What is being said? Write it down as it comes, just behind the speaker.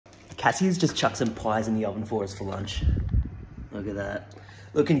Cassie has just chucked some pies in the oven for us for lunch. Look at that.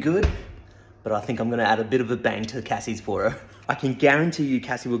 Looking good, but I think I'm gonna add a bit of a bang to Cassie's for her. I can guarantee you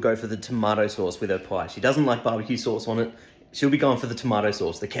Cassie will go for the tomato sauce with her pie. She doesn't like barbecue sauce on it. She'll be going for the tomato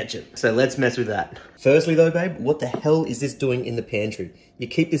sauce, the ketchup. So let's mess with that. Firstly though, babe, what the hell is this doing in the pantry? You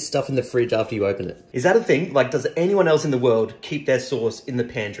keep this stuff in the fridge after you open it. Is that a thing? Like, does anyone else in the world keep their sauce in the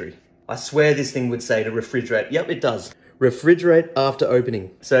pantry? I swear this thing would say to refrigerate. Yep, it does. Refrigerate after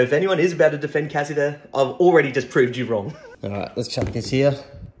opening. So if anyone is about to defend Cassie there, I've already just proved you wrong. All right, let's chuck this here.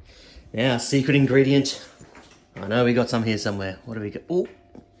 Now, secret ingredient. I know we got some here somewhere. What do we got? Oh.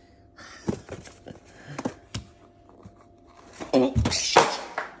 Oh, shit.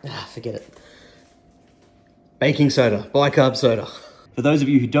 Ah, forget it. Baking soda, bicarb soda. For those of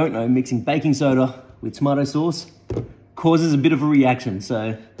you who don't know, mixing baking soda with tomato sauce causes a bit of a reaction,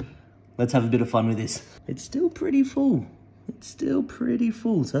 so let's have a bit of fun with this. It's still pretty full. It's still pretty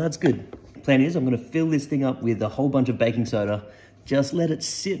full, so that's good. Plan is I'm gonna fill this thing up with a whole bunch of baking soda. Just let it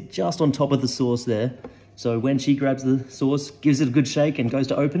sit just on top of the sauce there. So when she grabs the sauce, gives it a good shake and goes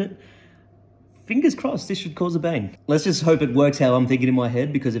to open it, fingers crossed, this should cause a bang. Let's just hope it works how I'm thinking in my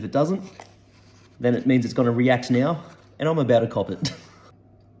head, because if it doesn't, then it means it's gonna react now, and I'm about to cop it.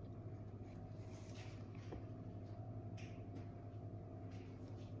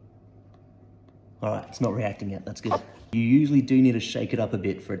 All right, it's not reacting yet, that's good. You usually do need to shake it up a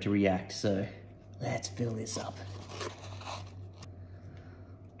bit for it to react, so let's fill this up.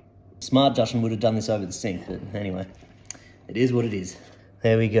 Smart Jashan would have done this over the sink, but anyway, it is what it is.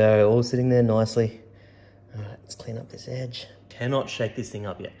 There we go, all sitting there nicely. All right, let's clean up this edge. Cannot shake this thing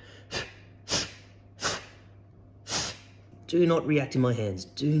up yet. Do not react to my hands.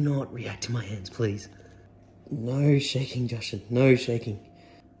 Do not react to my hands, please. No shaking, Jashan, no shaking.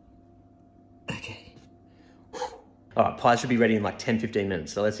 Okay. All right, pie should be ready in like 10-15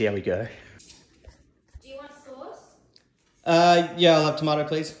 minutes, so let's see how we go. Do you want sauce? Yeah, I'll have tomato,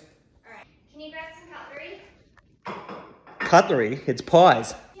 please. All right. Can you grab some cutlery? Cutlery? It's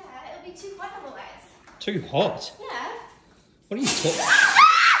pies. Yeah, it'll be too hot otherwise. Too hot? Yeah. What are you talking?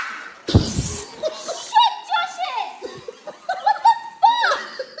 Shit, Jashan! What the fuck?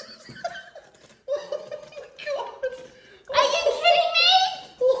 Oh my god! Are you kidding me?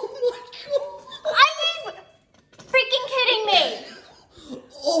 Oh my god! Are you freaking kidding me?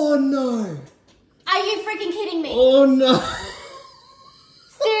 Oh no! Are you freaking kidding me? Oh no!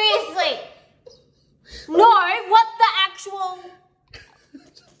 Seriously? No, what the actual...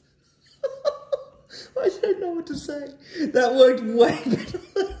 I don't know what to say. That worked way better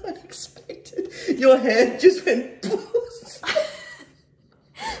than I expected. Your hand just went... Not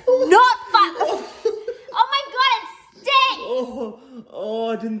fun. Oh my god, it stinks. Oh,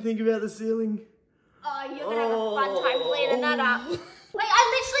 I didn't think about the ceiling. Oh, you're gonna have a fun time cleaning that up. Like, I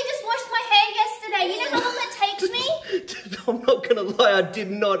literally just washed my hair yesterday. You know how long that takes me? I'm not gonna lie, I did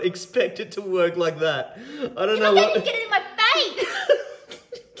not expect it to work like that. I don't know You're what... not gonna get it in my face.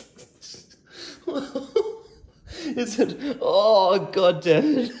 Is it? Oh, god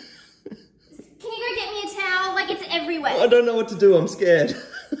damn it. Can you go get me a towel? Like, it's everywhere. I don't know what to do, I'm scared.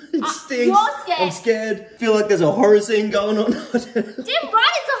 It stinks. You're scared. I'm scared. Feel like there's a horror scene going on. Damn right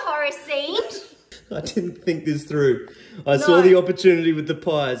it's a horror scene. I didn't think this through. I saw the opportunity with the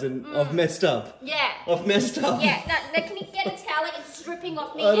pies and I've messed up. Yeah. I've messed up. Yeah, no, can you get a towel? Like, it's dripping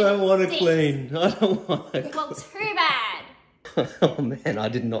off me. I don't want to stinks. clean. I don't want to. Well, too bad. Oh man, I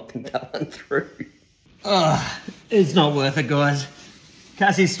did not think that one through. It's not worth it, guys.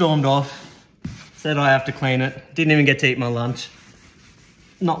 Cassie stormed off. Said I have to clean it. Didn't even get to eat my lunch.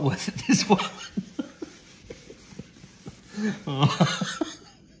 Not worth it, this one. Oh.